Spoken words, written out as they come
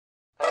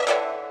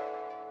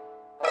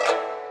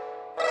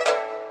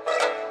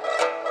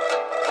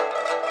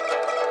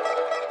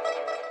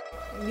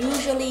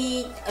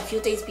Usually a few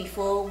days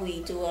before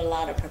we do a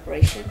lot of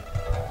preparation.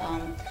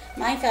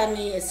 My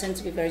family is tends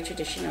to be very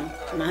traditional.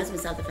 My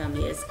husband's side of the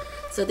family is.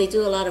 So they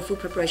do a lot of food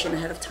preparation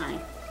ahead of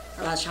time,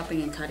 a lot of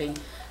chopping and cutting.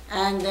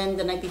 And then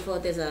the night before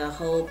there's a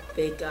whole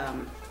big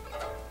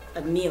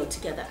a meal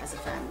together as a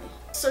family.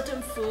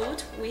 Certain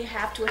food we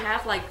have to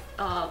have like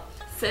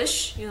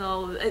fish, you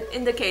know, it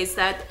indicates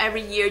that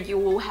every year you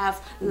will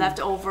have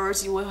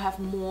leftovers, you will have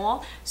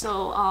more.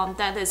 So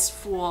that is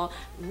for,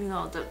 you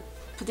know, the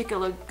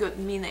particular good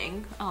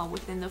meaning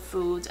within the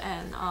food.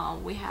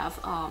 And we have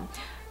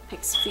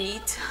pig's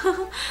feet.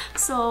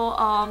 So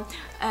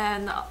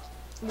and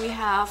we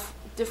have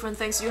different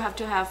things. You have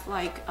to have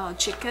like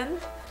chicken.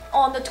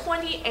 On the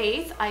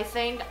 28th, I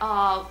think,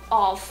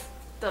 of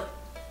the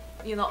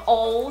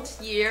old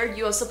year,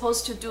 you are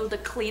supposed to do the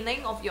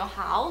cleaning of your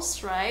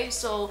house, right?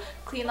 So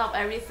clean up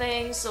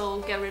everything, so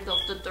get rid of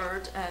the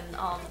dirt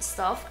and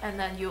stuff, and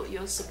then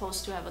you're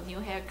supposed to have a new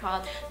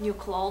haircut, new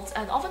clothes.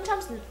 And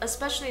oftentimes,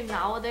 especially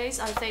nowadays,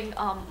 I think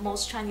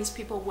most Chinese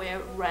people wear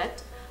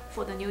red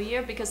for the new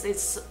year because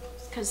it's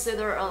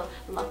considered a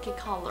lucky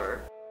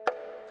color.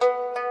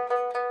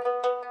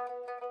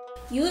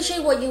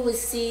 Usually what you would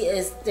see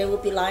is there will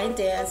be lion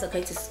dance,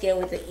 okay, to scare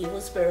with the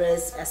evil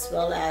spirits, as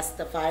well as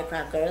the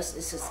firecrackers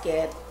is to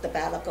scare the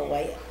bad luck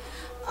away.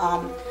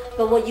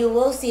 But what you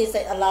will see is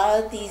that a lot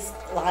of these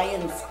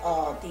lions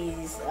or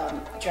these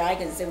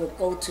dragons, they will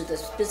go to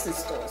the business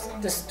stores.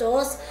 The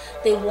stores,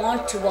 they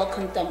want to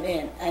welcome them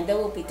in, and there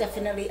will be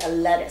definitely a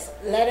lettuce.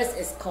 Lettuce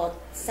is called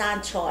san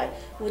choy,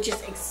 which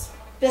is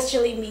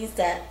especially means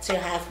that to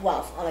have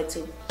wealth, or like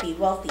to be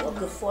wealthy or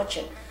good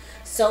fortune.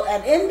 So,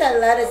 and in that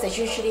lettuce, there's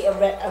usually a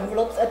red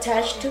envelope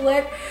attached to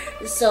it.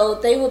 So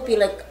they would be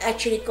like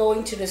actually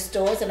going to the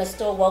stores, and the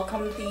store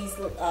welcome these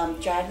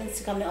dragons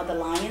to come in, or the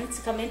lions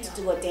to come in to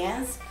do a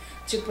dance,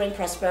 to bring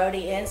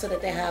prosperity in, so that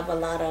they have a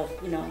lot of,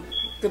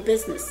 good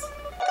business.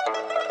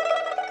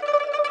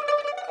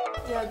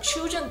 Yeah,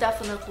 children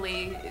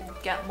definitely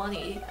get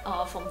money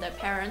from their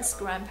parents,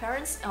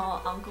 grandparents,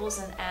 uncles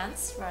and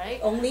aunts, right?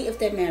 Only if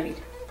they're married.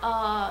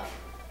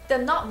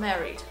 They're not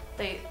married,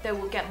 they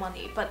will get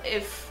money. But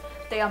if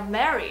they are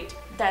married,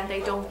 then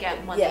they don't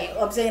get money. Yeah,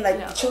 I'm saying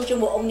like children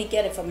will only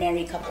get it from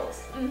married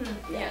couples.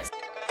 Mm-hmm. Yes.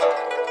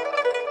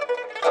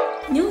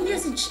 New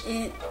Year's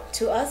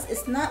to us,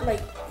 it's not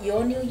like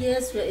your New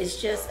Year's where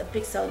it's just a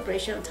big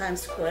celebration on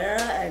Times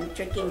Square and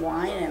drinking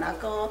wine and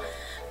alcohol.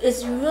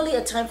 It's really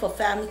a time for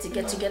family to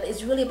get together.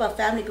 It's really about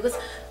family, because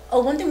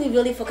one thing we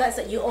really forgot is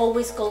that you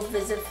always go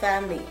visit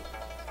family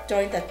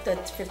during the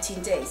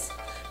 15 days.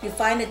 You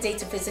find a day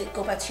to visit,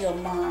 go back to your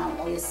mom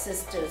or your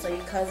sisters or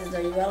your cousins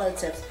or your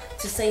relatives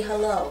to say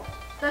hello.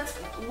 That's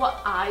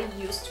what I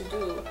used to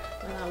do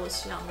when I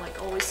was young.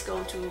 Like always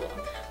go to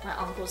my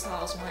uncle's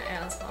house, my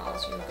aunt's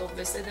house, go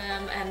visit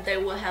them, and they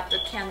will have the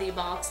candy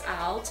box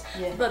out.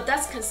 Yeah. But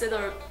that's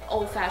considered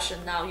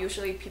old-fashioned now.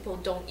 Usually people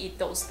don't eat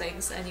those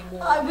things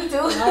anymore. We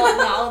do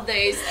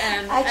nowadays.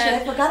 And actually,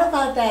 I forgot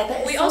about that.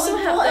 That we so also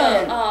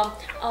important.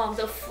 have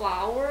the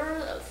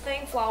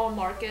flower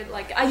market.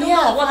 Like I don't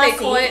know what they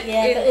call it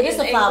it is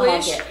in a flower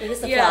English. market. It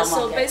is a flower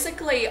flower market. So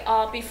basically,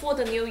 before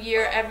the New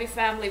Year, every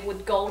family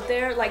would go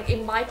there. Like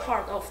in my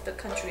part of the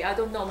country, I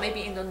don't know,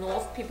 maybe in the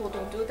north people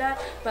don't do that,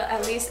 but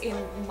at least in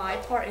my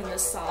part in the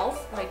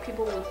south, like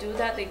people would do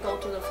that. They go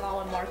to the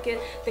flower market,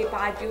 they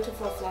buy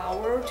beautiful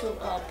flower to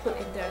put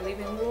in their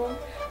living room.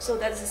 So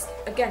that is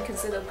again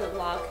considered good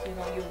luck.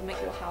 You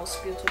make your house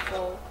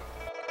beautiful.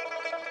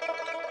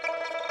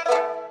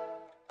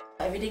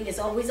 Everything is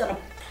always on a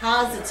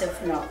positive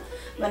note.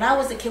 When I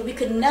was a kid, we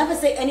could never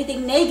say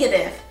anything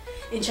negative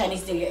in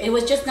Chinese New Year. It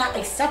was just not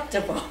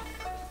acceptable.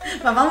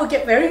 My mom would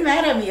get very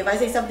mad at me if I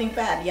say something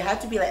bad. You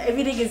have to be like,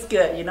 everything is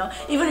good,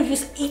 Even if you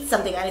eat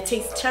something and it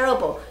tastes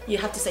terrible, you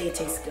have to say it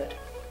tastes good.